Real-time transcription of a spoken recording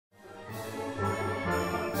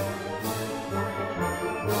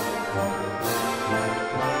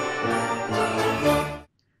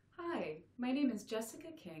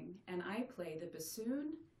King, and I play the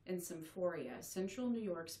bassoon in Symphoria, Central New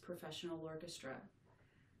York's professional orchestra.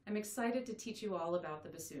 I'm excited to teach you all about the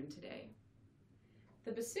bassoon today.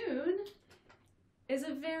 The bassoon is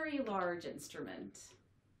a very large instrument.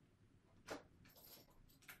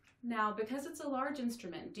 Now, because it's a large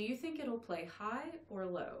instrument, do you think it'll play high or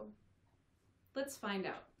low? Let's find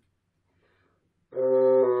out.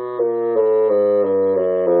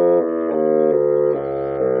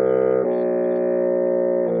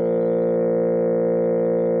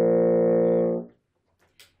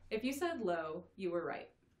 If you said low, you were right.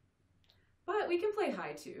 But we can play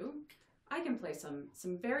high too. I can play some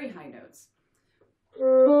very high notes.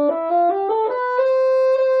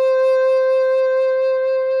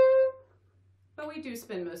 But we do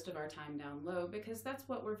spend most of our time down low because that's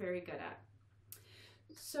what we're very good at.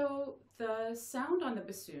 So the sound on the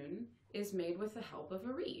bassoon is made with the help of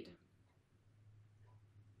a reed.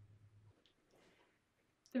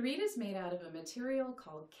 The reed is made out of a material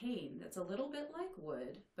called cane that's a little bit like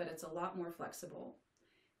wood, but it's a lot more flexible.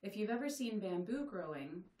 If you've ever seen bamboo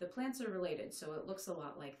growing, the plants are related, so it looks a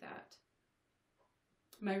lot like that.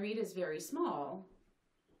 My reed is very small.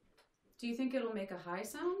 Do you think it'll make a high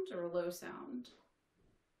sound or a low sound?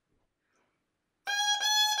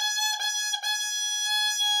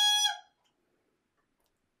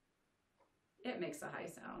 It makes a high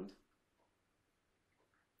sound.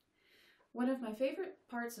 One of my favorite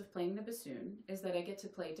parts of playing the bassoon is that I get to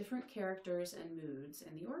play different characters and moods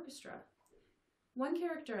in the orchestra. One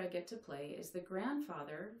character I get to play is the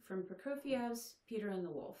grandfather from Prokofiev's Peter and the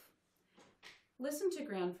Wolf. Listen to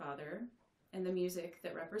Grandfather and the music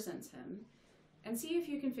that represents him, and see if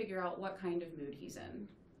you can figure out what kind of mood he's in.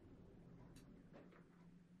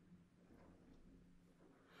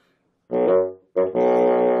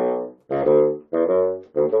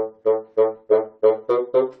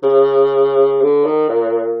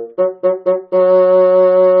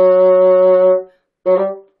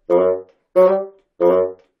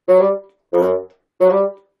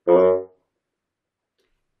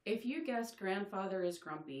 If you guessed Grandfather is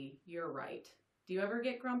grumpy, you're right. Do you ever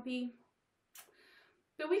get grumpy?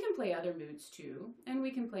 But we can play other moods too, and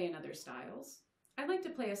we can play in other styles. I'd like to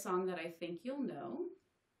play a song that I think you'll know.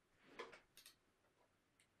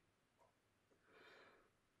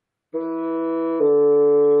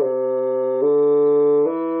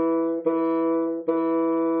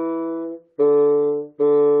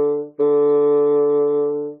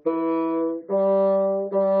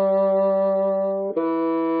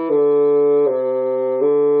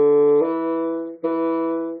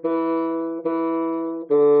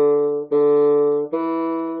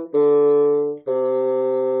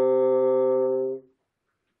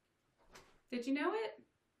 Did you know it?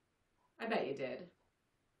 I bet you did.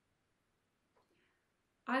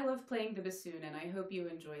 I love playing the bassoon, and I hope you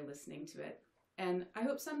enjoy listening to it. And I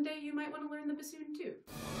hope someday you might want to learn the bassoon too.